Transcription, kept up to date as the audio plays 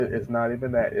It's not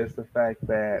even that. It's the fact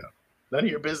that No, none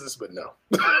of your business, but no.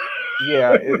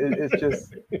 yeah, it's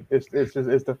just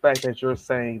it's the fact that you're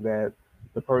saying that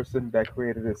the person that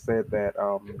created it said that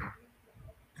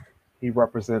he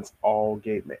represents all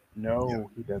gay men. Yeah,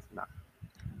 No, he does not.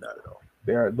 not at all.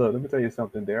 Look, let me tell you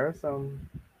something. There are some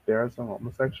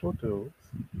homosexual dudes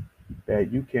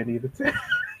that you can't even tell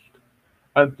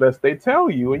unless they tell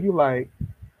you, and you like,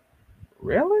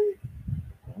 really?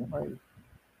 Mhm. Like, you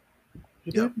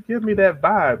Yeah, didn't give me that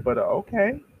vibe, but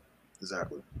okay.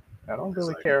 exactly. I don't It's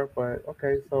really like care, but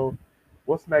okay. So,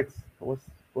 what's next?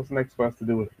 What's next for us to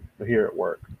do here at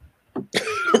work?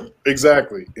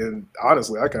 exactly. And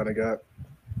honestly, I kind of got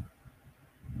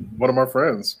one of my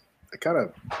friends. I kind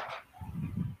of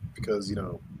because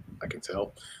I can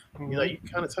tell. Hmm. You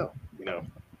kind of tell. You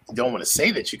don't want to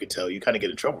say that you can tell. You kind of get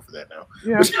in trouble for that now,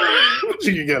 Yeah. but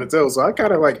you got to tell. So I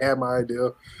kind of like had my idea,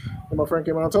 and my friend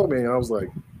came out and told me, and I was like,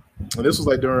 and this was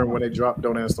like during when they dropped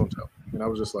 "Don't Ask, Don't Tell," and I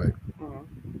was just like, Mhm.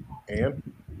 and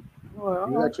he was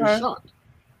Well, actually okay. shocked.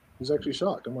 He was actually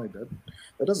shocked. I'm like, that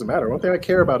doesn't matter. One thing I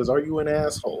care about is, are you an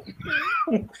asshole?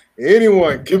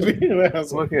 Anyone can be an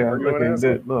asshole. Look here. Are you Look an here.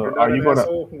 asshole? You're Look. not an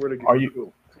asshole. Are We're you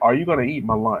cool. are you gonna eat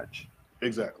my lunch?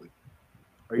 Exactly.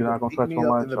 Are you You're going not to gonna beat touch my me up in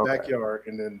lunch? the Okay. backyard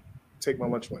and then take my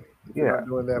lunch money? If you're Yeah. not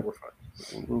doing that, we're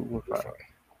fine. We're We're fine. fine.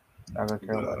 I don't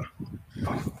care But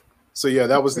less. so yeah,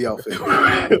 that was the outfit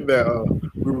that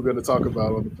we were going to talk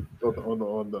about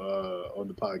on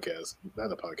the podcast, not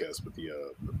the podcast, but the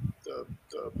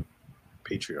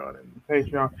Patreon, and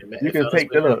Patreon. You it can found its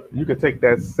take way that. here. Look, you can take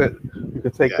that set. You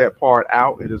can take Yeah, that part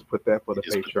out and just put that for the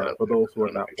you just put that Patreon. up For there, those put who that are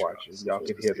on the not Patreon, watching, so y'all folks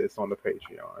can can hear see this on the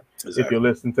Patreon. it. If you Exactly.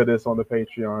 listen to this on the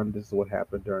Patreon, this is what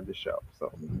happened during the show.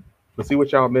 So, Mhm. but see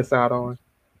what y'all miss out on.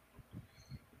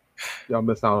 Y'all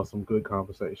miss out on some good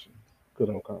conversation. Good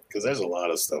old Because there's a conversation.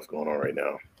 lot of stuff going on right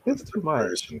now with It's the too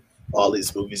verse much. and all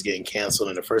these movies getting canceled,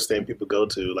 and the first thing people go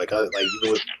to, like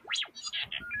even with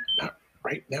not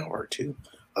right now R2.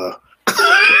 Uh,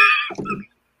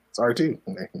 it's R2.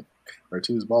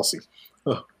 R2 is bossy.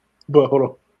 But hold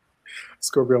on,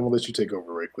 Scorpio, I'm gonna let you take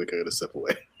over right quick. I gotta step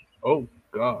away. Oh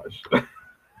gosh.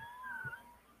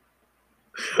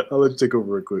 I'll let you take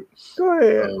over right quick. Go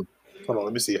ahead. Um, Hold on,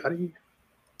 let me see. How do you?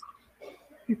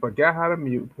 He forgot how to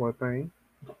mute. Poor thing.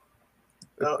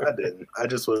 No, I didn't. I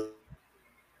just was.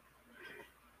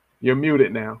 You're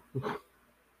muted now.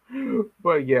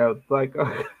 But yeah, like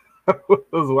this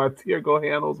is why Tier go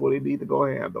handles what he need to go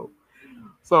handle.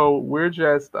 So we're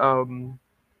just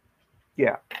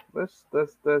yeah. Let's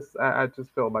I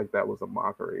just felt like that was a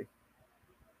mockery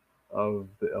of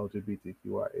the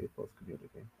LGBTQIA plus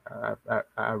community.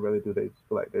 I really do. They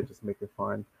feel like they're just making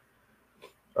fun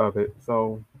of it.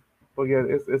 So, but yeah,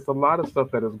 it's a lot of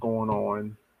stuff that is going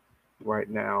on right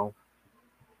now.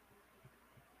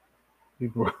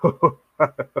 People,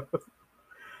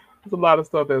 there's a lot of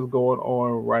stuff that's going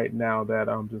on right now that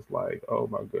I'm just like, oh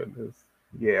my goodness,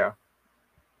 yeah,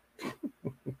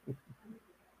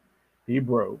 he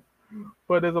broke.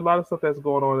 But there's a lot of stuff that's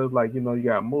going on. It's like you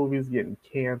got movies getting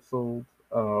canceled,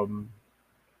 um,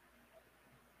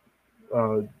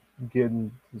 uh,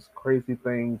 getting these crazy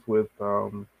things with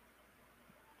COVID-19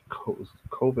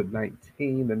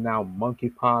 and now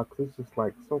monkeypox. It's just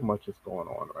like so much is going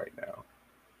on right now.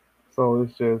 So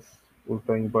it's just one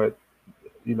thing, but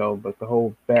but the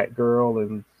whole Batgirl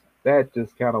and that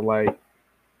just kind of like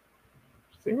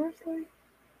seriously,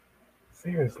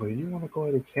 seriously, you want to go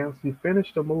ahead and cancel? You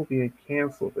finished the movie and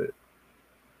canceled it.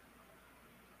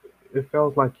 It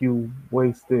feels like you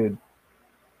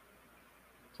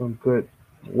some good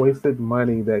wasted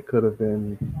money that could have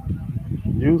been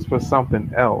used for something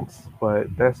else.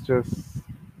 But that's just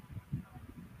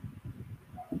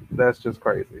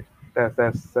crazy.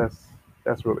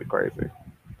 That's really crazy.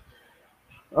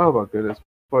 Oh my goodness.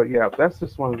 But yeah, that's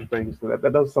just one of the things those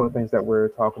are some of the things that we're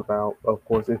talking about. Of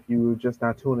course, if you just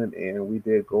not tuning in, we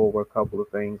did go over a couple of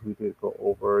things. We did go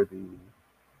over the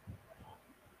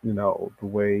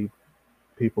way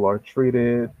people are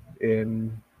treated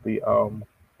in the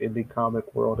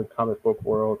comic world and comic book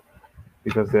world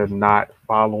because they're not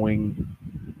following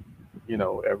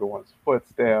everyone's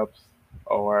footsteps,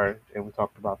 and we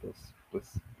talked about this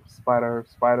Spider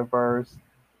Verse,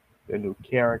 the new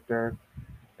character.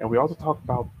 And we also talked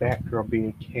about Batgirl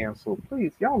being canceled.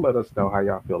 Please, y'all let us know how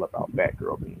y'all feel about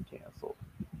Batgirl being canceled.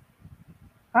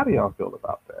 How do y'all feel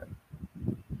about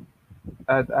that?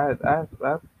 I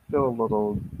feel a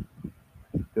little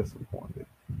disappointed,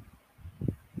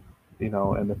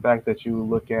 and the fact that you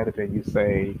look at it and you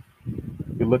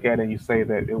look at it and you say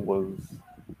that it was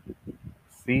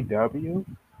CW.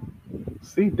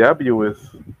 CW is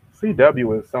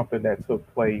CW is something that took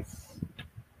place.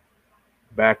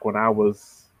 back when I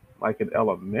was like in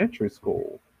elementary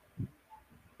school.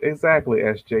 Exactly,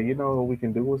 SJ. You know what we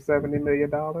can do with $70 million?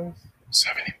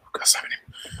 70. Got 70.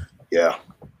 Yeah.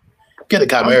 Get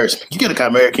a I'm chimera. You get a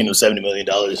chimera king of $70 million.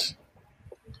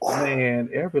 Man,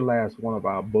 every last one of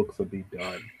our books will be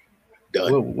done.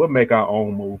 Done. We'll make our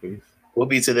own movies. We'll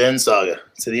be to the end saga,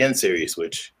 to the end series,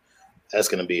 which that's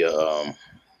gonna be a I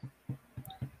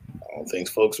don't think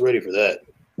folks ready for that.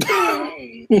 I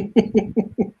don't think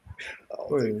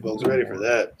Please, folks no ready for more.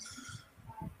 that.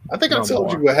 I think I No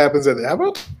told you more. what happens at the. Have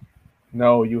I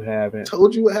No, you haven't.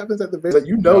 told you what happens at the very? Like,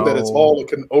 you know that it's No. all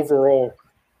an overall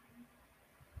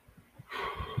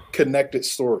connected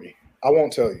story. I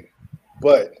won't tell you,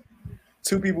 but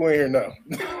two people in here know.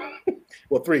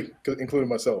 Well, three, including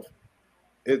myself.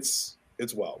 It's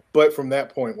wild. But from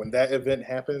that point, when that event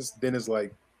happens, then it's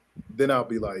like, then I'll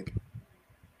be like,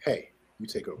 hey, you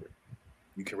take over.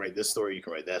 You can write this story. You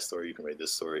can write that story. You can write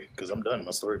this story because I'm done.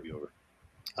 My story will be over.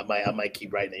 I might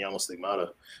keep writing the Yama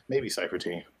Stigmata, maybe Cypher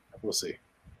Team. We'll see.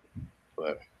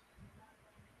 But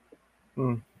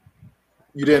Mm.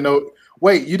 you didn't know.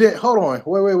 Wait, you didn't. Hold on.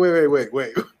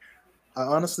 Wait. I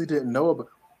honestly didn't know about.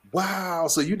 Wow.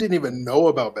 So you didn't even know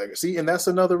about Beggar. See, and that's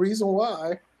another reason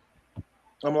why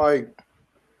I'm like,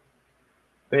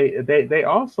 They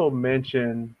also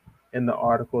mentioned in the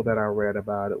article that I read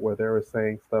about it where they were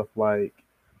saying stuff like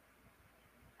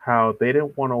how they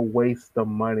didn't want to waste the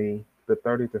money, the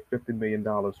 $30 to $50 million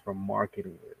from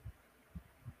marketing it,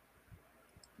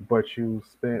 but you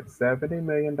spent $70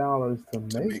 million to to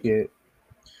make make it. it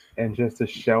and just to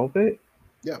shelve it.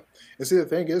 Yeah. And see, the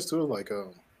thing is, too, like,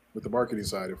 with the marketing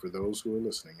side, and for those who are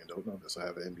listening and don't know this, I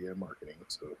have an MBA in marketing.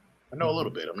 So I know a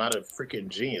little Mhm. bit. I'm not a freaking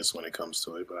genius when it comes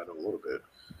to it, but I know a little bit.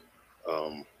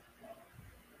 Um,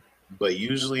 but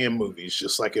usually in movies,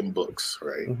 just like in books,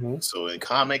 right? Mhm. So in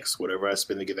comics, whatever I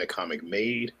spend to get that comic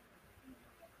made,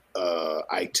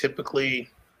 I typically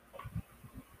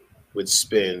would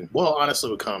spend. Well,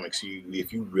 honestly, with comics, you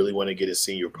if you really want to get it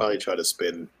seen, you'll probably try to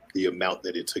spend the amount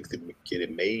that it took to get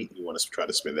it made. You want to try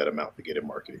to spend that amount to get it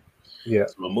marketed. Yeah.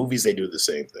 So in movies, they do the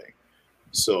same thing.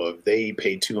 So if they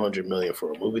pay 200 million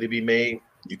for a movie to be made,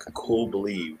 you can cool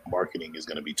believe marketing is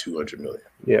going to be 200 million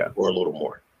Yeah. or a little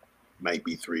more. Might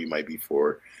be three, might be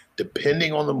four,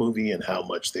 depending on the movie and how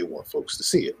much they want folks to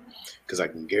see it. Because I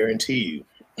can guarantee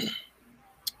you,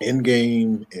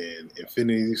 Endgame and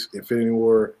Infinity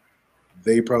War,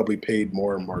 they probably paid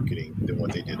more in marketing than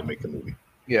what they did to make the movie.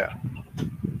 Yeah.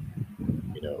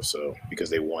 So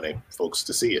because they wanted folks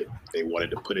to see it, they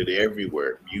wanted to put it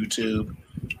everywhere. YouTube,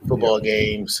 Yeah. football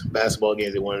games, basketball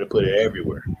games, they wanted to put it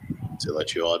everywhere to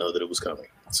let you all know that it was coming.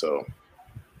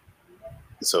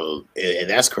 And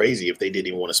that's crazy if they didn't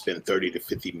even want to spend 30 to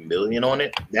 50 million on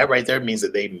it. That right there means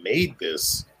that they made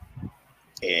this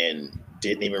and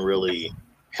didn't even really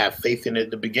have faith in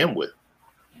it to begin with,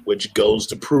 which goes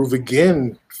to prove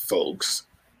again, folks.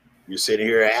 You're sitting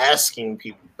here asking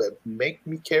people, but make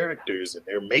me characters, and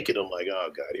they're making them like,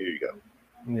 oh god, here you go.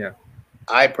 Yeah.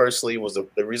 I personally was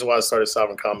the reason why I started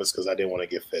Sovereign Comics because I didn't want to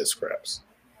get fed scraps,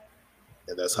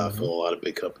 and that's how I feel Mhm. a lot of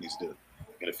big companies do. They're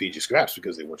gonna feed you scraps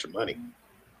because they want your money.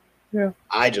 Yeah.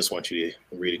 I just want you to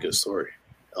read a good story.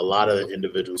 A lot of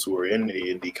individuals who are in the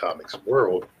indie comics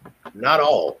world, not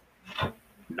all,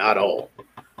 not all,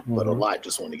 but a Mhm. lot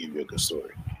just want to give you a good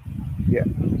story. Yeah.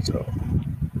 So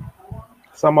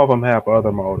Some of them have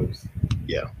other motives.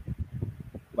 yeah,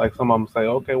 Like some of them say,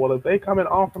 okay, well, if they come and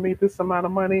offer me this amount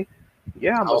of money,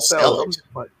 yeah, I'm gonna I'll sell sell it. I'm it. just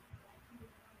like, Like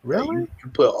really? you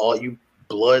put all you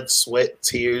blood, sweat,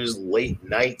 tears, late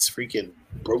nights, freaking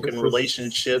broken Just to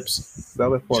relationships,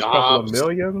 sell it for a couple of jobs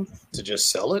millions? to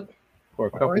just sell it. For a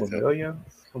All couple right of then. millions?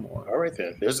 Come on. All right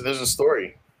then. There's a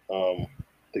story.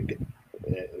 The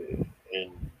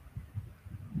and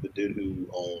the dude who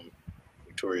owned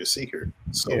Victoria's Secret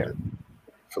sold Yeah. it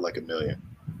for like 1 million.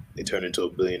 They turned into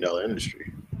 $1 billion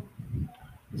industry.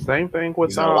 Same thing with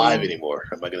He's not alive anymore.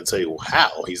 I'm not going to tell you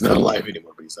how he's not alive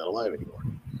anymore, but he's not alive anymore.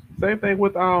 same thing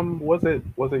with was it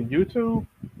YouTube?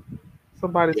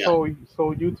 Somebody Yeah,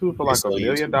 sold YouTube for they like a sell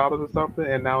million YouTube. dollars or something,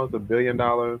 and now it's $1 billion.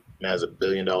 Now it's $1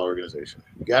 billion organization.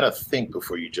 You got to think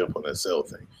before you jump on that sell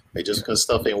thing. Like just because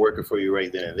stuff ain't working for you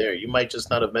right then and there, you might just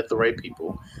not have met the right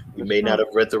people. You That's may not true.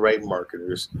 have read the right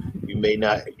marketers. You may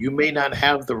not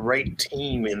have the right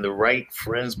team and the right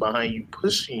friends behind you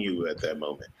pushing you at that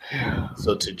moment. Yeah.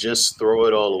 So to just throw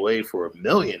it all away for 1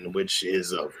 million, which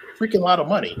is a freaking lot of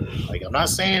money. Like I'm not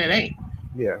saying it ain't,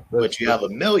 Yeah. but you have a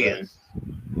million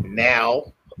That's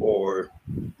now, or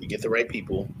you get the right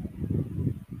people,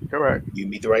 correct. you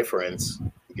meet the right friends,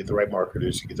 you get the right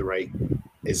marketers, you get the right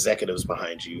executives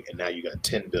behind you, and now you got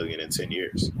 10 billion in 10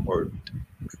 years or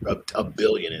a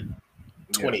billion in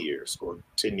Yeah. 20 years or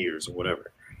 10 years or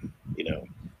whatever. You know,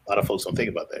 a lot of folks don't think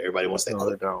about that. Everybody wants No,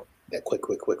 they don't. that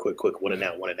quick, one and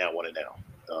out, one and out, one and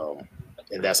out.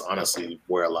 And that's honestly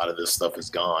where a lot of this stuff is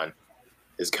gone.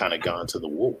 Is kind of gone to the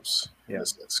wolves in Yeah. a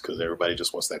sense because everybody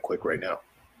just wants that quick right now.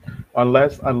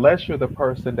 Unless you're the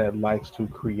person that likes to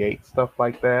create stuff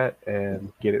like that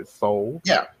and get it sold.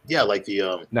 Yeah, yeah, like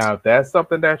the Now, if that's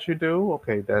something that you do,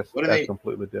 okay, what are that's they?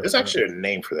 completely There's different. actually a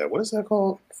name for that. What is that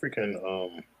called?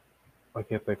 Freaking I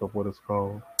can't think of what it's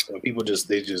called. when people just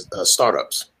they just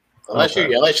startups.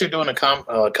 Okay. Unless you're doing a comic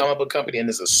book company and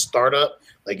it's a startup,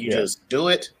 like you Yeah. just do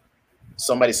it.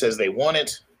 Somebody says they want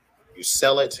it, you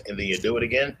sell it, and then you do it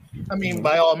again. I mean, Hmm.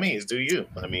 by all means, do you?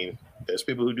 I mean, there's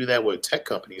people who do that with tech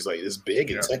companies. Like it's big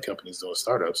in Yeah. tech companies doing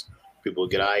startups. People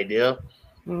get an idea,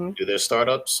 Hmm. do their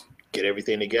startups, get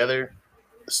everything together,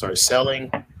 start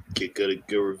selling, get good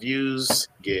reviews,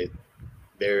 get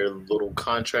their little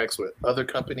contracts with other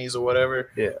companies or whatever,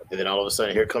 Yeah. and then all of a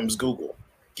sudden here comes Google.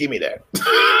 Give me that.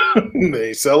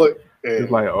 They sell it,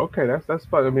 It's like, okay, that's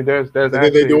fun. I mean, there's and then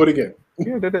they do actually, it again.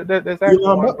 yeah, there's actually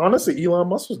one. Honestly, Elon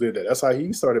Musk was did that. That's how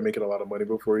he started making a lot of money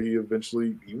before he was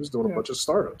doing a Yeah. bunch of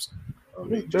startups.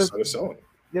 He just There's started selling it.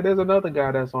 Yeah, there's another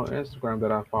guy that's on Instagram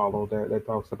that I follow that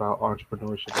talks about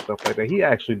entrepreneurship and stuff like that. He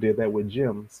actually did that with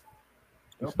gyms.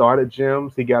 He Yep, started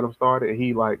gyms, he got them started, and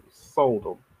he like sold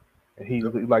them. And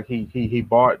yep. he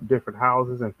bought different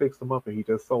houses and fixed them up, and he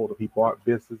just sold them. He bought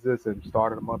businesses and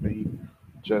started them up, and he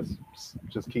just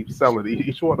just keeps selling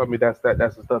each one. I mean, that's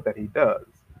the stuff that he does.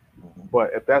 Mhm.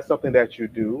 But if that's something that you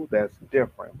do, that's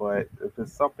different. But if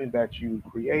it's something that you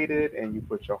created and you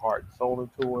put your heart and soul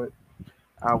into it,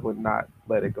 I would not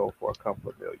let it go for a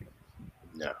couple of million.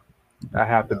 No, I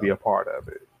have to no, be a part of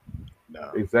it.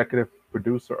 no. Executive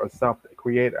producer or something.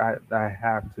 Create. I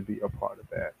have to be a part of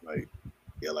that. Like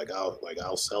yeah,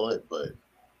 I'll sell it, but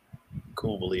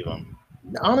cool. Believe I'm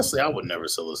honestly, I would never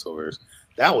sell this over.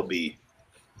 That would be.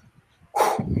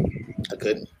 I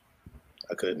couldn't.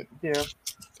 I couldn't. Yeah,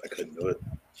 I couldn't do it.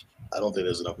 I don't think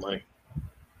there's enough money.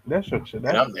 that's your And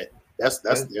I'm that. That's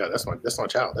that's, yeah. That's my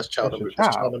child. that's your That's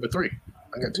child child. number three.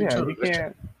 I got two Yeah, you children.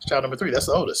 can't. That's child number three. That's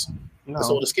the oldest. That's the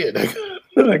No. oldest kid.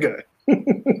 That guy.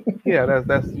 Yeah,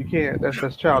 that's you can't.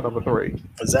 That's child number three.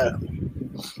 Exactly.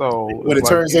 So When it's it like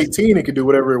turns you 18, it can do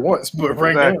whatever it wants. But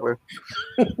right now,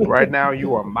 exactly. Right now,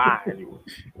 you are mine. You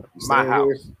you my stay here,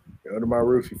 house. you're under my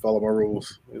roof, you follow my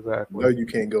rules. No, Exactly. you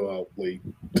can't go out late.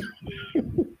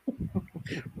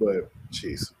 But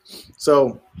jeez.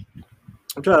 So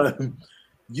I'm trying to.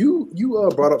 You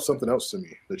brought up something else to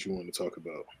me that you wanted to talk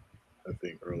about. I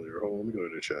think earlier. Hold on, let me go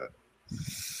to the chat.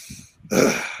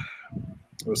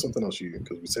 There was something else you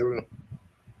because we said we're gonna.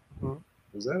 Mhm.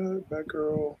 Was that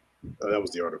Batgirl? Oh, that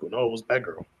was the article. No, it was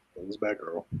Batgirl. It was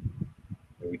Batgirl,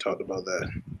 and we talked about that.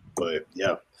 But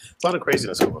yeah, it's a lot of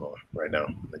craziness going on right now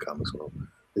in the comics world.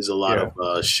 There's a lot Yeah.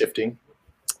 of shifting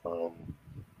um,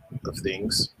 of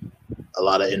things. A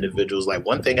lot of individuals. Like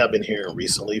one thing I've been hearing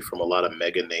recently from a lot of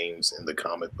mega names in the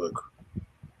comic book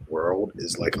world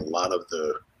is like a lot of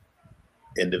the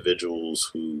individuals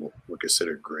who were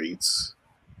considered greats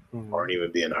Hmm. aren't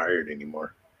even being hired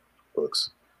anymore.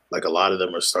 Books. Like a lot of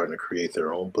them are starting to create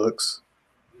their own books,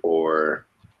 or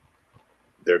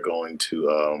they're going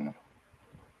to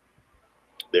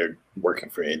they're working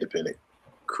for independent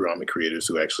comic creators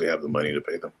who actually have the money to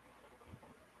pay them.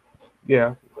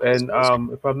 Yeah. It's And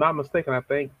crazy. if I'm not mistaken, I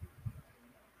think.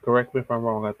 Correct me if I'm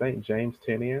wrong. I think James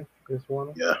Tinian is one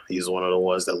of them. Yeah, he's one of the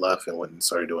ones that left and went and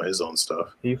started doing his own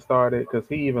stuff. He started because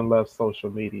he even left social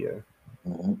media,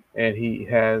 Mm-hmm. and he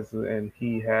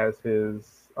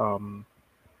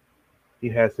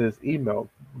has his email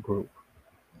group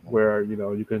where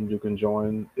you can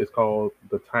join. It's called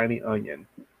the Tiny Onion,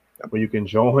 where you can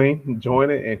join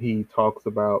it, and he talks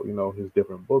about his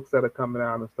different books that are coming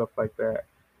out and stuff like that.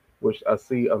 Which I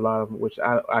see a lot of, which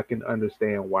I can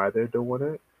understand why they're doing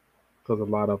it because a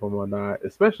lot of them are not.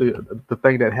 Especially the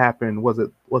thing that happened was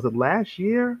it last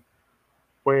year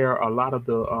where a lot of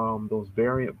the those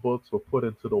variant books were put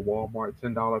into the Walmart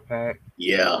 $10 pack,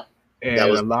 Yeah, that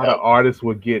and was yeah.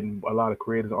 a lot of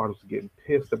creative artists were getting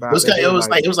pissed about that. They were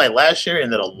like, It was like last year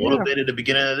and then a little yeah, bit at the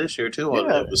beginning of this year too.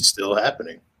 yeah, It was still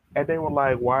happening. and they were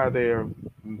like, why are their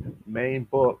main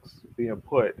books being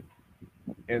put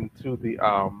into the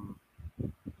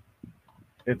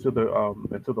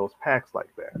into those packs like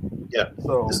that? Yeah,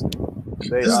 So this,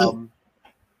 they this is the,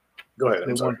 go ahead.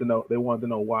 they I'm sorry. wanted to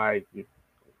know why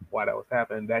that was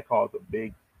happening. That caused a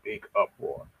big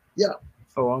uproar. Yeah,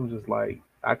 So I'm just like,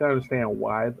 I can understand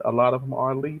why a lot of them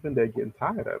are leaving. They're getting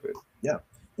tired of it. yeah.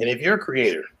 And if you're a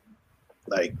creator,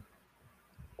 like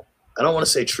I don't want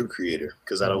to say true creator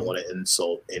because I don't Mhm. want to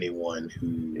insult anyone who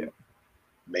Yeah.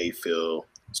 may feel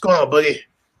what's going on, Boogie?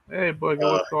 Hey, Boogie,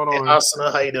 what's going Hey, on?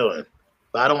 Asuna, how you doing?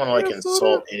 But I don't want to like Yeah, so there.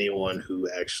 insult anyone who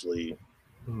actually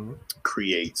Mhm.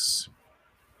 creates.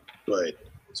 But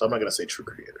so I'm not gonna say true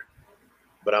creator,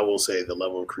 but I will say the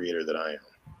level of creator that I am.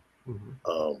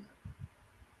 Mhm.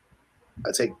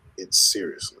 I take it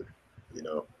seriously. You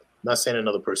know, I'm not saying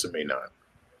another person may not,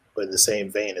 but in the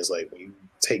same vein, is like when you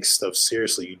take stuff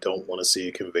seriously, you don't want to see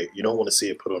it convey. You don't want to see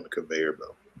it put on the conveyor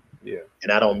belt. Yeah.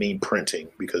 And I don't mean printing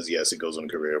because yes, it goes on the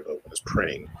conveyor belt when it's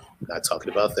printing. I'm not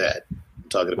talking about that. I'm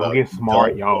talking Don't about get smart,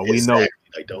 don't y'all. We know. exactly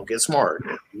like don't get smart.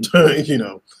 you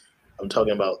know, I'm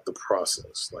talking about the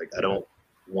process. Like I don't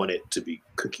want it to be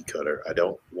cookie cutter. I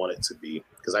don't want it to be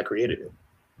because I created it.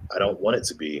 I don't want it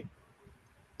to be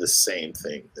the same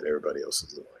thing that everybody else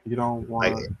is doing. You don't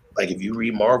Like want. like if you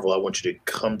read Marvel, I want you to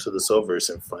come to the Silververse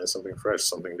and find something fresh,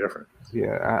 something different.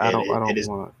 Yeah, I And don't. I it don't is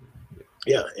want.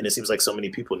 yeah, and it seems like so many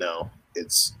people now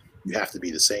it's you have to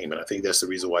be the same. And I think that's the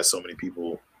reason why so many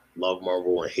people love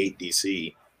Marvel and hate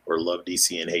DC or love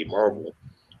DC and hate Marvel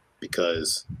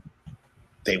because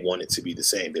they want it to be the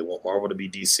same. They want Marvel to be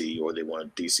DC or they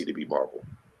want DC to be Marvel.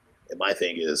 And my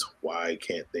thing is, why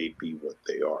can't they be what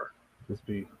they are? Just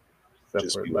be Just be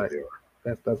separate. what Like they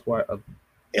are. that's why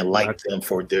And when I like them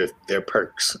for their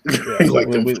perks. yeah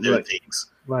like them we for their like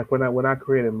things. when I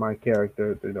created my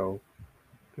character,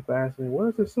 people ask me what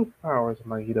is his superpowers.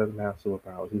 I'm like, he doesn't have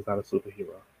superpowers. He's not a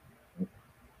superhero.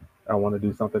 I want to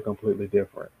do something completely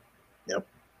different. Yep.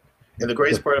 And the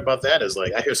greatest part about that is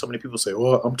like I hear so many people say,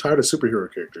 "Well, I'm tired of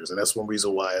superhero characters," and that's one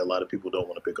reason why a lot of people don't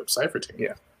want to pick up Cipher Team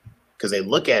Yeah, because they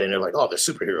look at it and they're like, "Oh, they're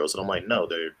superheroes," and I'm like, "No,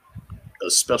 they're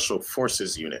a special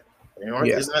forces unit. You know,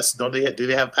 yeah. isn't that don't they do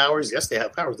they have powers? Yes, they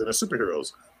have powers. They're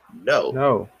superheroes. No,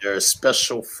 No, they're a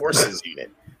special forces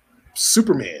unit.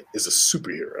 Superman is a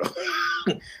superhero.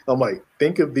 I'm like,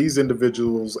 think of these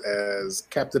individuals as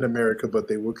Captain America, but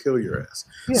they will kill your ass.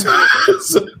 yeah. So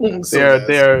that's who They're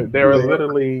they are.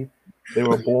 literally they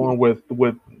were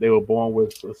born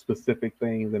with specific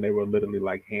things, and they were literally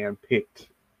like handpicked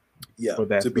Yeah, for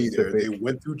that to be there. They specific.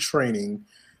 went through training,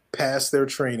 passed their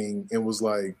training, and was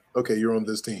like, okay, you're on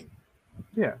this team.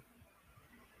 Yeah,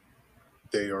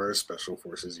 They are a special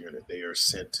forces unit. They are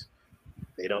sent.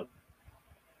 They don't.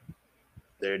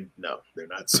 They're no. They're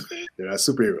not. They're not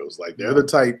superheroes. Like they're the no.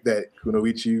 type that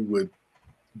Kunoichi would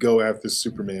go after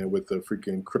Superman with the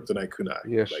freaking kryptonite kunai.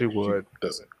 Yes, she Like she would.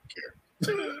 doesn't care.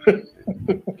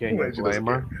 Can you Like she blame doesn't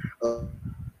care. her?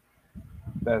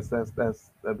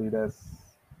 I mean that's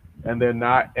and they're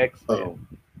not X Men. Oh,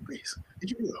 please.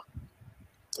 Did you know?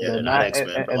 Yeah, They're they're not not X Men,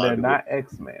 but a and lot they're of people. not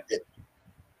X Men.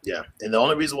 Yeah, and the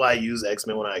only reason why I use X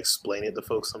Men when I explain it to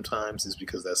folks sometimes is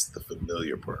because that's the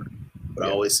familiar part. But I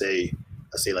Yeah, always say,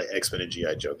 I say like X Men and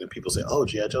GI Joe. Then people say, "Oh,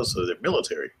 GI Joe, so they're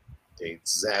military."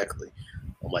 Exactly.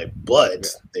 I'm like, but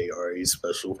yeah. they are a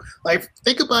special. Like,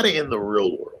 think about it in the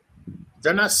real world.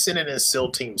 They're not sending in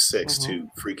SEAL Team Six Hmm. to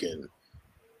freaking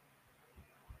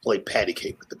play patty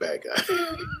cake with the bad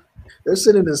guy. They're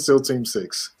sending in SEAL Team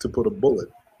Six to put a bullet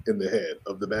in the head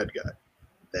of the bad guy.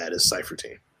 That is Cipher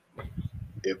Team.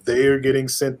 If they are getting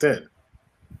sent in,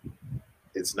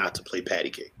 it's not to play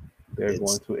patty cake. They're going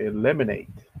It's to eliminate.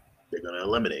 they're gonna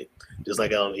eliminate. Just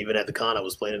like even at the con, I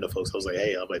was playing to folks. I was like,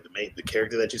 "Hey, I'm like the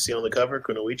character that you see on the cover,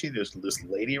 Kunoichi. There's this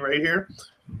lady right here.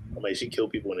 I'm like, she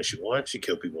killed people in issue one. She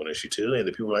killed people in issue two. And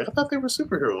the people were like, I thought they were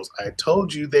superheroes. I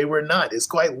told you they were not. It's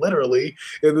quite literally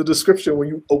in the description when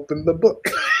you open the book.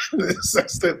 It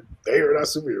says that they are not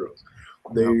superheroes.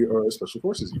 They No, are a special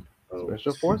forces unit.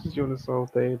 special forces unit. So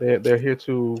they're here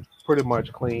to pretty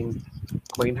much clean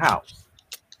house.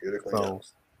 Here to clean So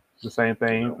house. the same You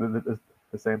thing. know,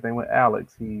 The same thing with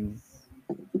Alex.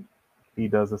 He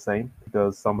does the same. He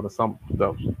does the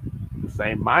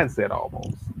same mindset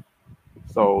almost.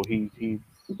 So he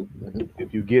mhm.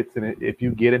 if you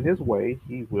get in his way,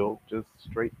 he will just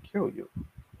straight kill you.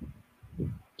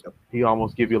 Yep. He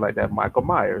almost give you like that Michael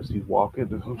Myers. He's walking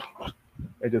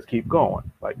and just keep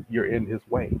going. Like you're in his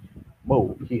way.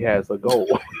 Move. He has a goal.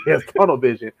 He has tunnel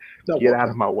vision. Not Get walk, out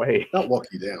of my way. not walk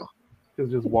you down.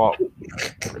 Just walk.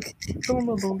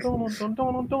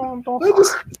 I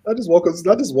just, I just walk up.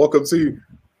 I just walk up to you.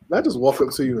 I just walk up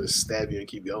to you and stab you and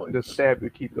keep going. Just stab you.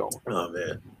 Keep going. Oh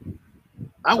man,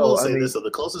 I will So I say mean, this: though,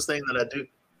 the closest thing that I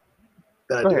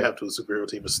go do ahead. have to a superhero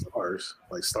team is Stars.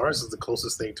 Like Stars is the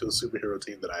closest thing to a superhero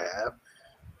team that I have.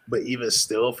 But even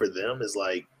still, for them, is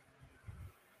like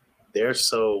they're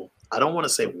so. I don't want to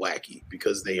say wacky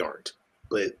because they aren't,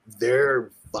 but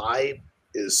their vibe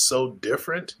is so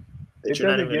different that it you're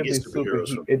not doesn't even going give to me get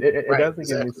superheroes from. it Right, doesn't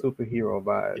give me exactly. superhero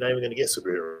vibes. You're not even going to get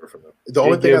superhero from them. The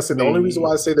only It thing I gives said, the only reason why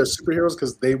me I say they're superheroes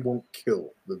because they won't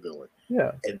kill the villain,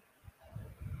 yeah. and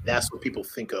that's what people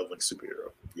think of when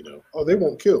superhero. You know, oh, they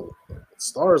won't kill.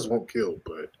 Stars won't kill,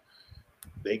 but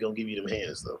they gonna give you them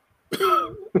hands though.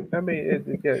 I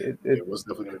mean yeah, They was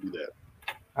definitely gonna do that.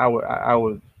 I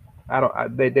would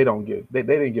they don't give they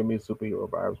didn't give me superhero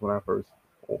vibes when I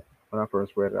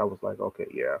first read it. I was like, okay,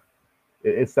 yeah.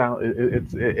 It's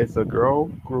a girl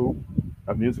group,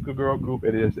 a musical girl group.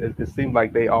 It seemed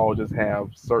like they all just have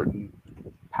certain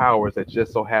powers that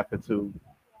just so happen to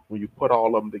when you put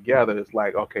all of them together, it's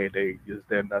like okay,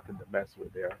 they're nothing to mess with.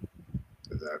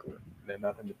 Exactly. They're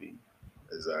nothing to be,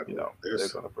 Exactly. they're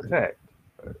gonna protect.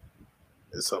 But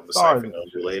There's something to stars siphon is on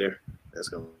you just later. That's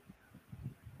gonna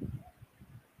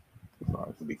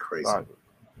stars be crazy. stars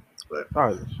But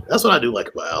stars is shit. that's what I do like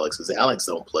about Alex is that Alex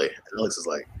don't play. Alex is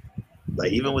like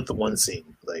even with the one scene,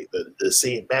 like the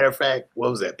scene. Matter of fact,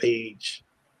 what was that page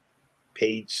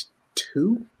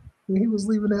two when he was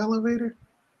leaving the elevator?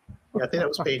 Yeah, I think that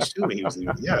was page two when he was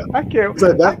leaving. Yeah, I can't so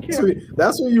I that's can't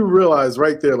that's when you realize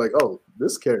right there, like, oh,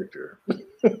 this character.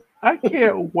 I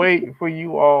can't wait for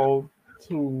you all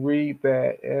to read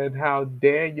that and how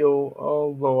Daniel, oh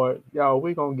Lord, y'all,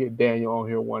 we gonna get Daniel on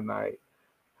here one night.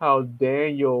 How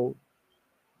Daniel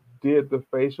did the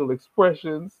facial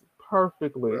expressions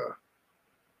perfectly. Bruh,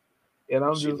 And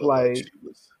I'm she just looked like like, she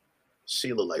was.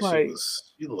 She looked like she like,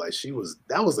 was. She looked like she was.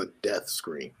 That was a death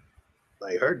scream.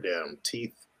 Like her damn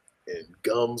teeth and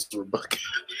gums were bucking.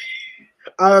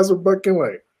 Eyes were bucking.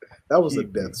 Like that was a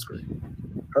keep death scream.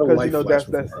 Her because life flashed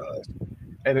before that's her eyes.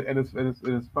 and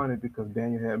it's funny because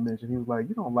Daniel had mentioned he was like,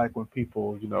 you don't like when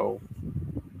people, you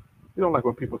don't like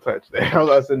when people touch that.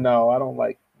 I said, no, I don't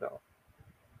like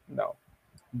no.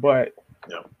 But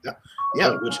You know, yeah,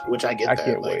 yeah. Which I get I that.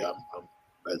 can't Like wait. I'm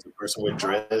as a person with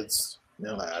dreads. You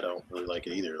know, like, I don't really like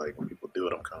it either. Like when people do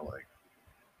it, I'm kind of like.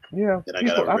 Yeah, Then I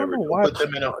gotta people. I don't remember, know why.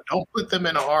 don't put them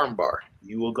in an arm bar.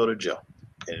 You will go to jail.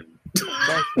 And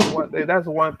That's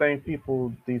one thing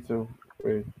people need to,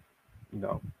 you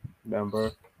know,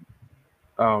 remember.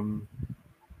 Um,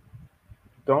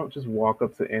 don't just walk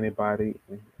up to anybody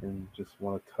and just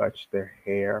want to touch their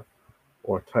hair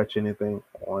or touch anything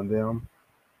on them.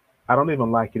 I don't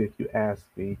even like it if you ask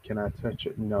me, "Can I touch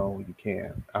it?" No, you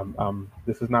can't.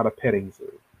 This is not a petting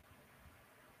zoo.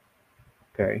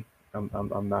 Okay, I'm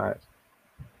not.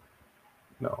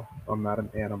 No, I'm not an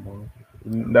animal.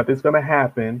 Nothing's gonna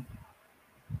happen.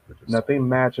 just, Nothing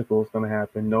magical is gonna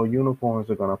happen. No unicorns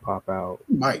are gonna pop out.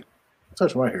 you might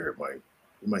touch my hair. It might.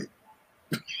 You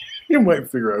might. You might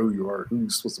figure out who you are, who you're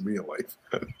supposed to be in life.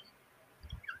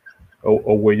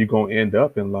 Or where you gonna end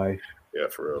up in life. Yeah,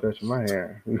 for real. Touching my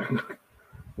hair.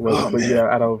 Oh But man. yeah,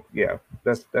 I don't. Yeah,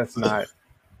 that's not.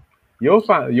 You'll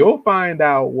find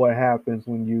out what happens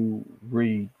when you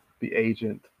read the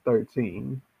Agent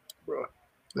 13, Bro,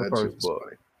 the that shit first was book.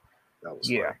 funny. That was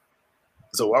Yeah. funny.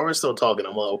 So while we're still talking,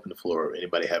 I'm gonna open the floor.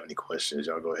 Anybody have any questions?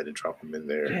 Y'all go ahead and drop them in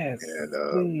there, and Yes.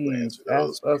 we'll Please answer ask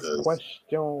those us because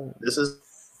questions. this is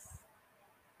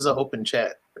an open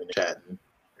chat. We're chatting.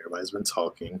 Everybody's been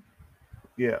talking.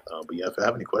 Yeah. But yeah, if you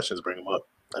have any questions, bring them up.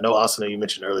 I know, Austin, you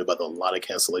mentioned earlier about a lot of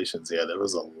cancellations. Yeah, there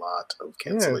was a lot of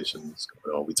Yes. cancellations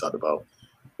going on. We talked about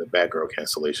the Batgirl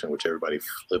cancellation, which everybody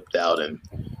flipped out and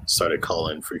started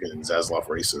calling freaking Zaslav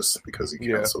racist because he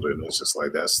Yeah. canceled it. And it's just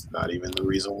like, that's not even the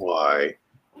reason why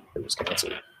it was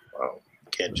canceled. You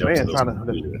can't The jump to man those trying to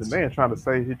the conclusions. man trying to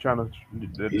say he's trying to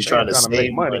the He's man trying to trying to make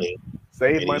save money, money, save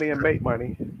and he's money and make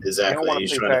money. He don't exactly, and want to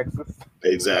he's pay trying to taxes.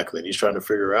 exactly, and he's trying to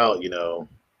figure out,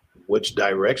 which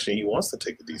direction he wants to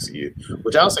take the DCU.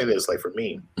 Which I'll say this, like for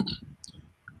me,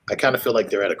 I kind of feel like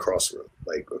they're at a crossroad,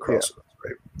 Yeah.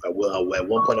 right? At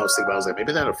one point I was thinking, I was like,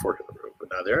 maybe they're at a fork in the road, but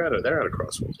now they're at a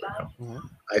crossroads right now. Mhm.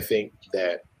 I think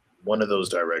that one of those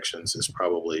directions is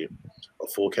probably a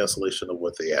full cancellation of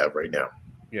what they have right now,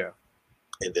 Yeah.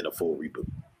 and then a full reboot.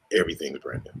 Everything is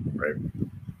brand new, right?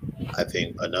 I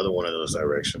think another one of those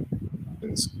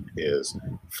directions is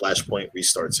Flashpoint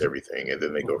restarts everything, and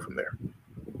then they go from there.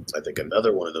 I think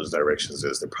another one of those directions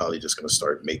is they're probably just going to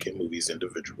start making movies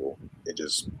individual and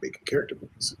just making character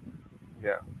movies.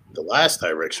 Yeah. The last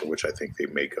direction, which I think they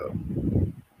make up,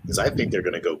 is I think they're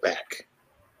going to go back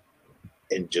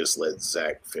and just let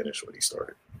Zach finish what he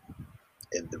started.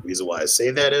 And the reason why I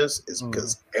say that is Mhm.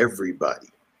 because everybody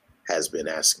has been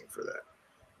asking for that.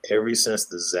 Ever since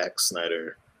the Zack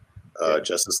Snyder Yeah.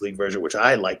 Justice League version, which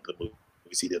I like the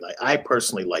movies he did. Like I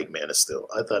personally like Man of Steel.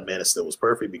 I thought Man of Steel was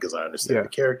perfect because I understand Yeah. the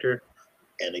character.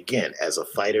 And again, as a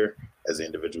fighter, as an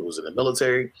individual who's in the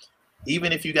military,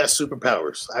 Even if you got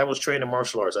superpowers, I was trained in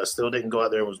martial arts. I still didn't go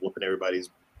out there and was whooping everybody's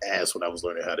ass when I was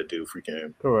learning how to do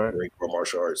freaking Correct. Marine Corps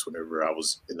martial arts whenever I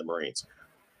was in the Marines.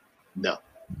 No,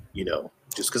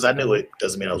 just because I knew Hmm. it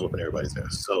doesn't mean I was whooping everybody's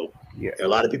ass. So Yeah. a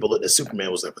lot of people looked at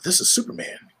Superman was like, but this is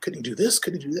Superman. Couldn't he do this?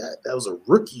 Couldn't he do that? That was a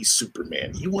rookie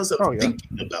Superman. He wasn't Oh yeah.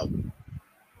 thinking about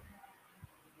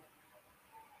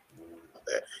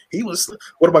that. He was,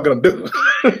 what am I going to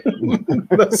do?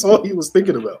 That's all he was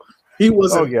thinking about. He Oh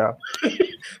wasn't. yeah.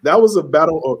 That was a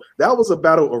battle. That was a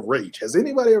battle of rage. Has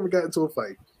anybody ever gotten into a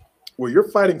fight where you're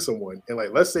fighting someone and, like,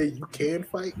 let's say you can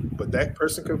fight, but that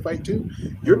person can fight too?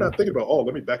 You're Hmm. not thinking about, oh,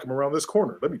 let me back him around this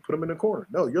corner. Let me put him in the corner.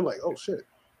 No, you're like, oh shit,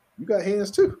 you got hands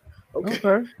too. Okay,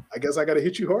 Okay. I guess I got to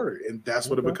hit you harder, and that's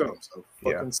what it Okay. becomes, a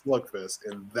Yeah. fucking slugfest,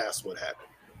 and that's what happened.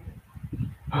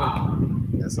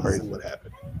 That's exactly Crazy. what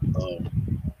happened.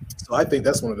 So I think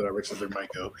that's one of the directions they might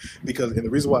go, because, and the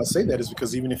reason why I say that is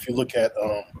because even if you look at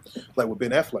like with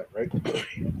Ben Affleck, right?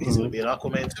 He's going to Hmm. be an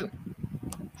Aquaman too.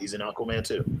 He's an Aquaman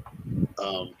too.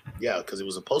 Yeah, because it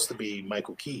was supposed to be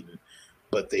Michael Keaton,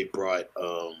 but they brought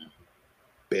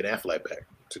Ben Affleck back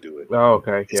to do it. Oh,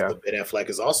 okay. And Yeah. so Ben Affleck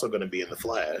is also going to be in the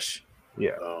Flash.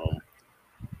 Yeah. Um,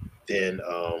 then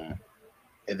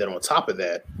and then on top of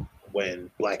that, when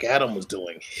Black Adam was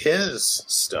doing his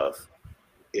stuff,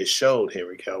 it showed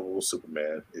Henry Cavill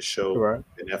Superman. It showed Right.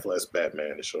 Ben Affleck's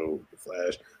Batman. It showed the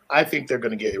Flash. I think they're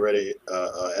going to get ready.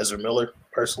 Ezra Miller,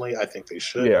 personally, I think they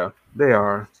should. Yeah. They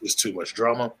are. There's too much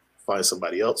drama. Find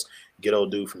somebody else. Get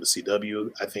old dude from the CW.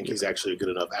 I think Yeah. he's actually a good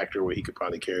enough actor where he could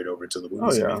probably carry it over to the Oh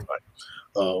movies and be yeah.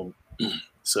 fine.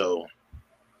 So,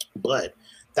 but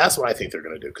that's what I think they're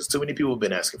going to do, because too many people have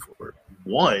been asking for it.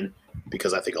 One,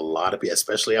 because I think a lot of people,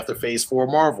 especially after Phase 4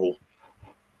 Marvel,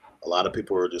 a lot of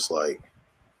people are just like,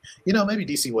 maybe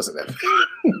DC wasn't that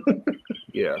bad.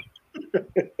 Yeah.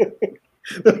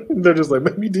 They're just like,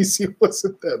 maybe DC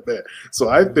wasn't that bad. So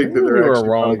I think Maybe that we they're were actually probably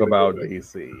wrong going to go about back.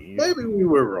 DC. Maybe we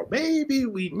were wrong. Maybe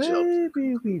we jumped.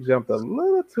 Maybe we jumped a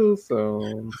little too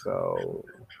soon, so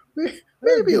let's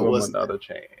Maybe give it them wasn't. another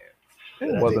chance. It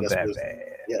And I think wasn't that's that what. bad.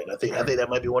 Yeah, and I think that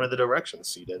might be one of the directions.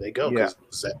 See that they go, Yeah.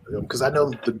 because I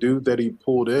know the dude that he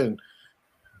pulled in.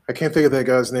 I can't think of that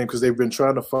guy's name, because they've been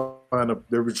trying to find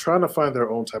their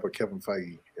own type of Kevin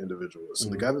Feige individual. So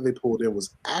the Mhm. guy that they pulled in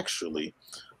was actually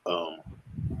um,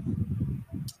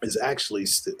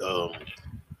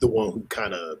 the one who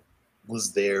kind of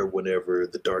was there whenever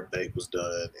the Dark Knight was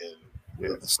done Yeah.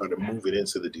 and started moving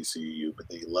into the DCU, but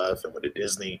they left and went to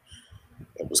Disney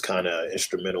and was kind of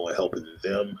instrumental in helping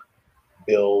them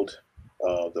build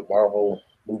the Marvel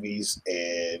movies.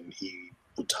 And he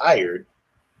retired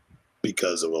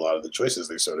because of a lot of the choices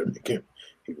they started making.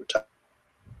 He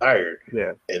retired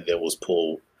Yeah. and then was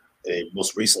pulled. And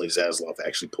most recently, Zaslav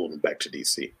actually pulled him back to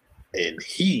DC, and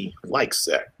he likes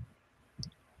that.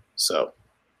 So,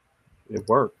 It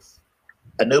works.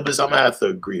 Anubis, I'm gonna have to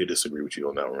agree to disagree with you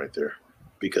on that one right there,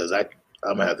 because I'm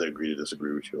gonna have to agree to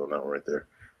disagree with you on that one right there.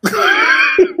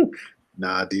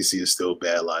 Nah, DC is still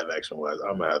bad live action wise.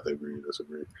 I'm gonna have to agree to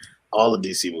disagree. All the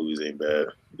DC movies ain't bad.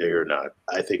 They're not.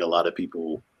 I think a lot of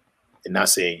people, and not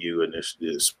saying you and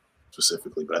this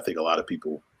specifically, but I think a lot of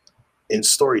people in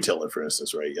storytelling, for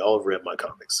instance, right? Y'all have read my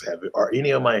comics. Are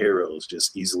any of my heroes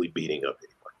just easily beating up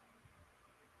anyone?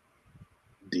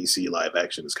 DC live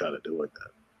action is kind of doing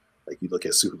that. Like, you look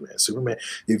at Superman. Superman,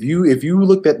 if you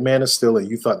looked at Man of Steel and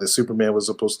you thought that Superman was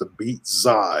supposed to beat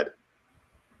Zod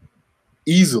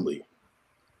easily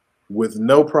with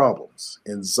no problems,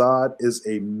 and Zod is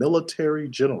a military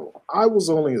general. I was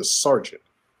only a sergeant,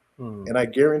 and I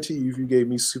guarantee you, if you gave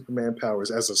me Superman powers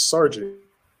as a sergeant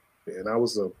and I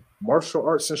was a martial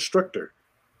arts instructor,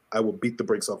 I would beat the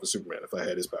brakes off of Superman if I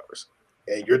had his powers.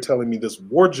 And you're telling me this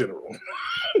war general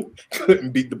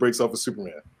couldn't beat the brakes off of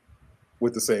Superman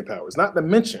with the same powers? Not to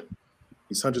mention,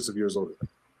 he's hundreds of years older than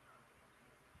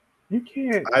You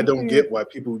can't. I You don't can't. get why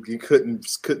people couldn't.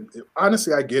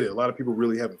 Honestly, I get it. A lot of people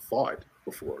really haven't fought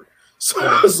before,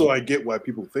 so I get why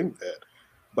people think that.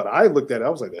 But I looked at it, I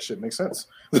was like, that shit makes sense.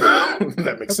 That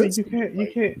I makes think sense you to me. can't. You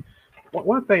Like, can't.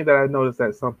 One thing that I noticed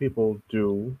that some people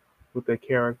do with their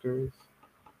characters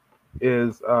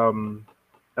is, and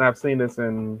I've seen this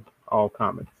in all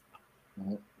comics.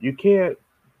 mhm. You can't.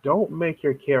 Don't make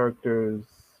your characters,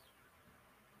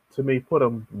 to me, put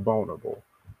them vulnerable.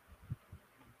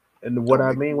 And what Don't I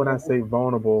make mean them when I vulnerable. say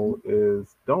vulnerable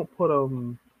is don't put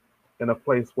them in a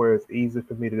place where it's easy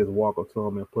for me to just walk up to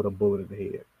them and put a bullet in the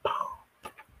head,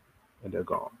 and they're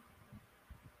gone.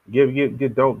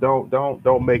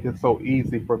 Don't make it so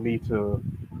easy for me to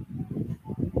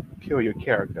kill your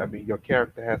character. I mean, your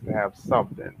character has to have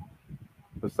something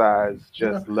besides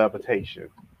Yeah, just levitation.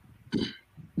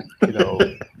 You know,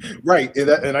 Right,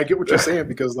 and I get what you're saying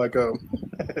because like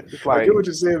it's I like get what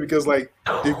you're saying because like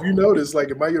if you notice like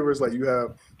in my universe like you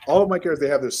have all of my characters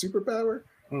they have their superpower,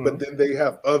 but mm, then they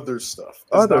have other stuff. It's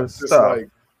other not just stuff like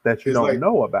that you it's don't like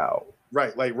know about.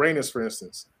 right like Rainus for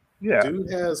instance. Yeah.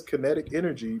 Dude has kinetic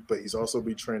energy, but he's also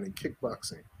been training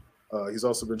kickboxing. He's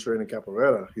also been training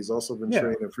capoeira. He's also been Yeah.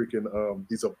 training freaking.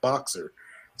 He's a boxer.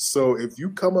 So if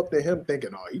you come up to him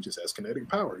thinking, "Oh, he just has kinetic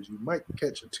powers," you might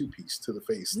catch a two piece to the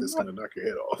face that's Right. going to knock your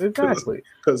head off Exactly.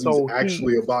 because he's So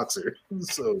actually a boxer.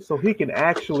 So he can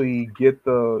actually get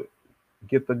the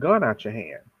gun out your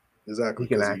hand. exactly He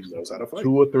can because he actually knows how to fight.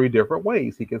 two or three different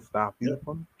ways he can stop you Yep,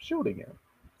 from shooting him.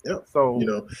 yep. You So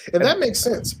know, and and that makes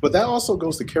sense. But that also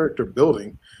goes to character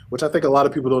building, which I think a lot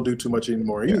of people don't do too much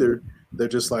anymore yeah, either. They're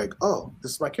just like, "Oh,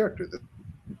 this is my character.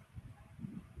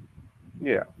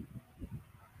 yeah,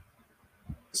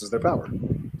 This is their power."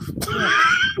 yeah.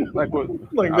 Like what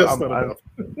Like I, that's I'm, not I'm enough.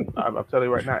 I'm telling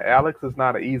you right now, Alex is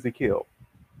not an easy kill.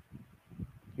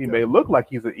 He Yeah. may look like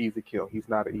he's an easy kill. He's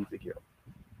not an easy kill.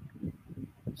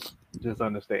 Just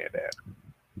understand that.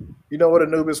 You know what,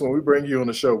 Anubis? When we bring you on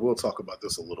the show, we'll talk about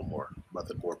this a little more about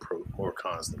the more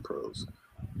cons than pros.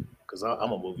 Because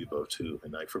I'm a movie buff too,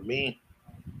 and like for me,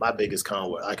 my biggest con,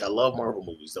 like I love Marvel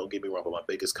movies. Don't get me wrong, but my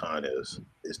biggest con is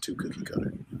too cookie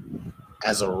cutter.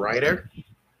 As a writer,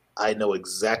 I know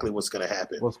exactly what's going to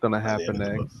happen What's gonna by the end happen of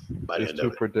the book. next? By the It's end of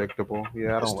too it, predictable.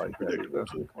 Yeah, I it's don't too like that predictable either.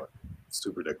 to a point. It's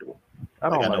too predictable. I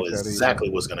Like don't I know like that either. exactly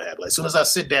what's going to happen. Like, as soon as I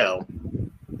sit down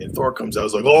and Thor comes out, I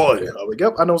was like, "Oh, yeah." I'm like,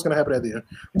 "Yep, I know what's going to happen at the end."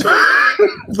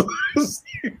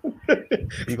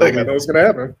 He gonna Like I be know what's going to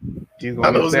happen. he's I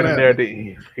gonna know be what's going to standing there.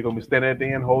 happen. He gonna be standing at the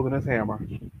end holding his hammer.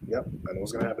 Yep, I know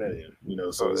what's gonna happen at the end. You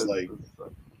know, so So it's this like, is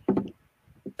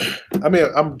I mean,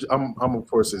 I'm of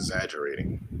course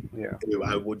exaggerating. yeah.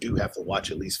 I would do have to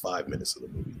watch at least 5 minutes of the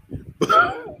movie.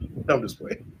 I'm just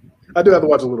playing. I do have to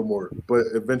watch a little more, but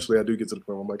eventually I do get to the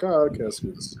point where I'm like, oh, okay, I see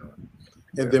where this is going.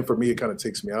 And Yeah. then for me, it kind of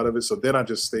takes me out of it. So then I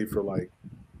just stay for like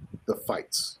the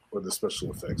fights or the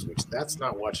special effects, which that's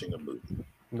not watching a movie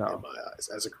in No. my eyes.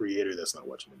 As a creator, that's not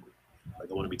watching a movie.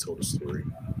 Like I want to be told a story.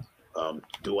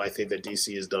 Do I think that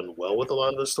DC has done well with a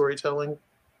lot of the storytelling?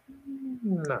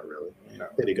 Not really. No.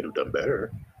 I think they could have done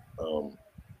better. Um,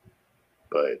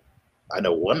 but I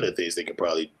know one of the things they could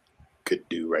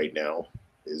do right now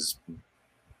is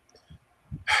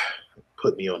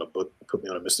put me on a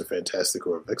Mr. Fantastic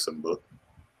or a Vixen book.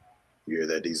 You hear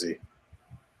that, DC?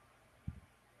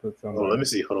 Put Oh, let somebody. me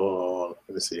see. Hold on.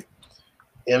 Let me see.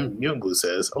 M. Youngblue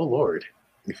says, "Oh Lord,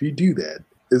 if you do that,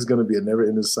 it's going to be a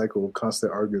never-ending cycle of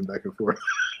constant arguing back and forth."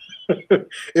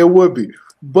 It would be,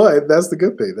 but that's the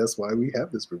good thing. That's why we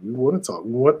have this. We want to talk.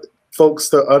 We want folks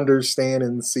to understand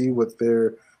and see what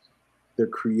their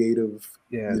creative.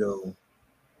 You Yes. know,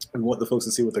 we want the folks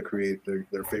to see what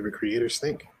their favorite creators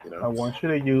think. You I know, want you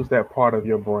to use that part of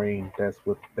your brain that's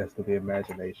the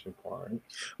imagination part.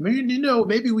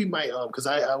 maybe we might because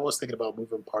I was thinking about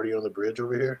moving Party on the Bridge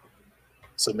over here.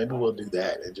 So maybe we'll do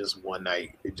that and just one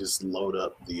night and just load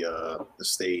up the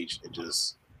stage and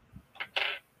just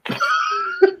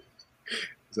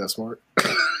is that smart?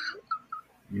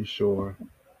 You sure?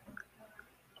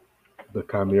 The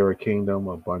Chimera Kingdom,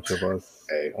 a bunch of us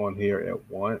Hey, on here at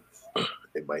once.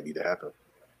 it might need to happen.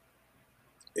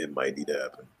 It might need to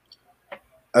happen.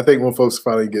 I think when folks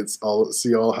finally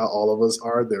see all how all of us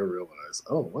are, they'll realize,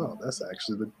 oh wow, that's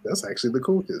actually the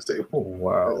cool kids table.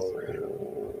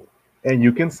 Wow. And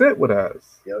you can sit with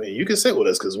us. Yeah, I mean, you can sit with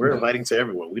us because we're inviting to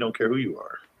everyone. We don't care who you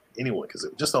are. Anyone can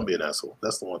sit. Just don't be an asshole.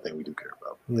 That's the one thing we do care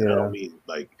about. And I don't Yeah. mean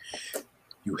like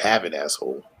you have an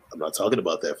asshole. I'm not talking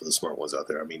about that for the smart ones out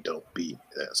there. I mean, don't be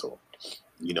an asshole.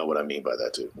 You know what I mean by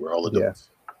that too. We're all Yeah. adults.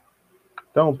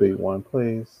 Don't be one,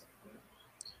 please.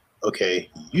 Okay,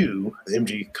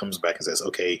 MG comes back and says,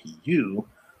 okay, you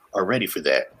are ready for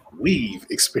that. We've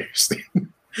experienced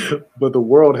it, but the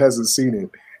world hasn't seen it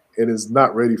and is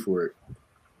not ready for it.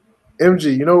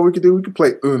 MG, you know what we could do? We could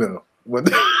play Uno.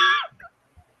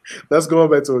 That's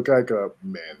going back to a Kai Cup.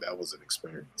 Man, that was an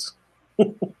experience.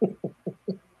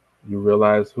 You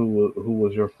realize who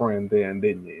was your friend then,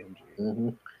 didn't you, MG? Mm-hmm.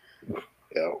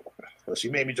 Yeah. Well, she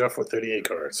made me draw for 38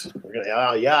 cards.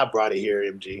 Oh, yeah, I brought it here,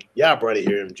 MG. Yeah, I brought it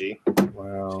here, MG. She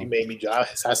Wow. made me draw.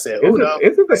 I said, Isn't Uno.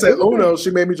 isn't I there, said, isn't there Uno.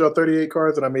 She made me draw 38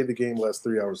 cards, and I made the game last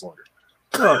 3 hours longer.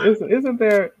 no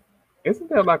isn't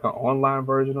there like an online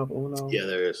version of Uno Yeah,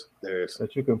 there is. There is.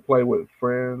 that you can play with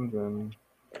friends? And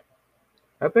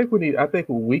I think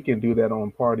we can do that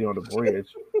on Party on the Bridge.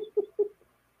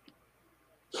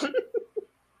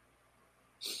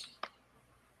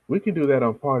 We can do that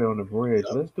on Party on the Bridge.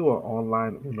 Yep. Let's do an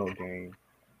online Uno game.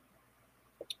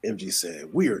 MG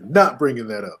said, "We are not bringing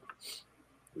that up."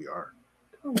 We are.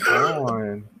 Come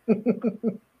on.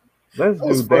 Let's That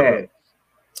was do fun that. though.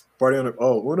 Party on the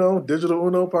Uno, digital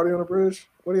Uno, party on the bridge.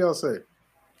 What do y'all say?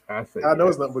 I say I know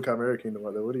yes. it's not become Chimera Kingdom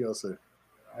out there. What do y'all say?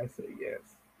 I say yes.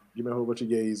 Give me a whole bunch of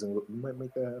gays and we might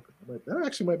make that happen. That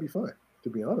actually might be fun. To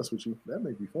be honest with you, that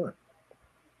may be fun.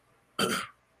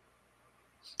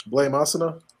 Blame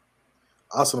Asuna.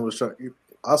 Asuna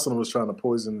was trying to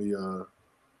poison the.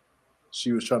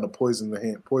 She was trying to poison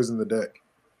the deck.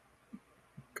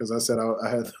 Because I said I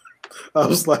had, I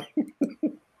was like,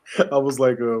 I was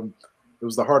like, it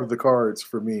was the heart of the cards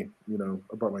for me. You know,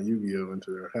 I brought my Yu-Gi-Oh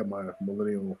into there. I had my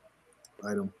millennial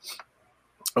item.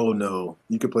 Oh no,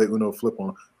 you could play Uno Flip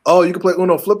on. Oh, you can play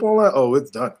Uno Flip online. Oh,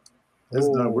 it's done. It's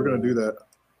done. We're gonna do that.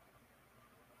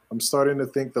 I'm starting to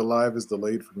think the live is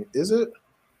delayed for me. Is it?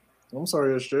 I'm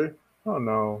sorry, SJ. Oh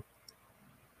no.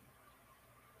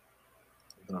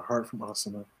 And a heart from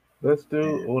Asuna. Let's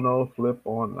do Uno Flip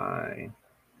online.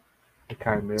 The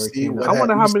Chimera See Kingdom. what I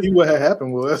wonder how many. see what had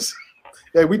happened was.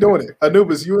 Hey, we doing it.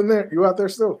 Anubis, you in there? You out there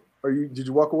still? Or did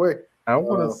you walk away? I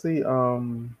want to see.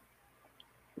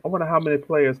 I wonder how many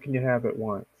players can you have at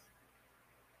once.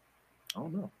 I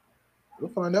don't know.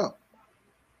 We'll find out.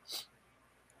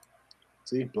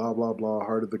 See, blah blah blah.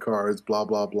 Heart of the cards. Blah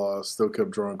blah blah. Still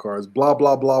kept drawing cards. Blah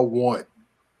blah blah. Won.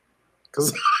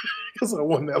 Because I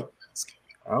won that.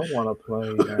 I want to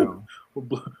play now.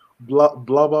 Blah blah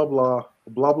blah blah blah.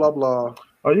 Blah blah blah.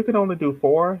 Oh, you can only do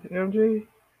 4, MG.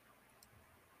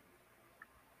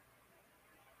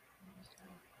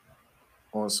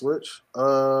 On Switch?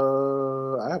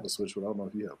 I have a Switch, but I don't know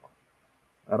if you have one.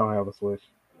 I don't have a Switch.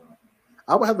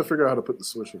 I would have to figure out how to put the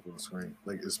Switch up on the screen,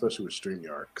 like especially with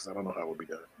StreamYard, because I don't know how it would be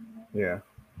done. Yeah.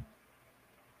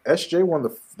 SJ won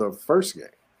the first game.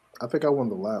 I think I won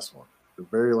the last one, the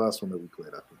very last one that we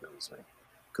played. I think that was me,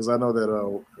 because I know that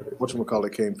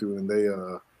whatchamacallit came through and they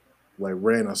like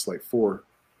ran us like 4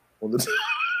 on the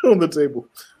on the table.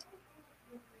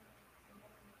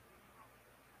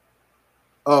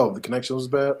 Oh, the connection was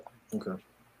bad. Okay,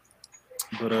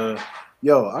 but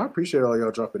yo, I appreciate all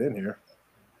y'all dropping in here.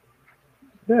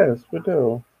 Yes, we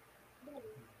do.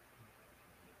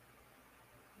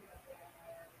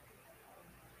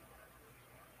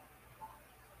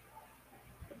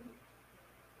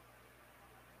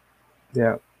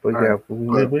 Yeah, but All yeah,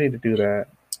 right. we need to do that.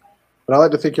 But I'd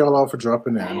like to thank y'all all for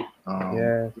dropping in.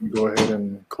 Yeah. Go ahead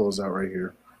and close out right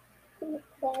here.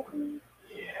 I'm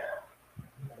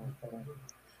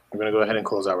going to go ahead and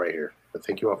close out right here. But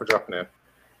thank you all for dropping in.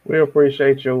 We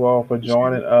appreciate you all for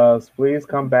joining us. Please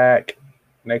come back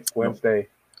next Wednesday.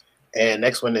 And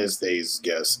next Wednesday's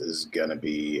guest is going to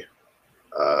be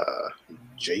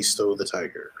J Stowe the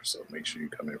Tiger. So make sure you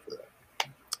come in for that.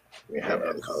 We have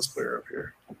another cosplayer up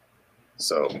here.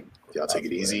 So y'all take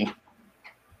it easy.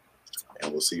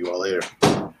 And we'll see you all later.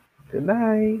 Good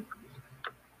night.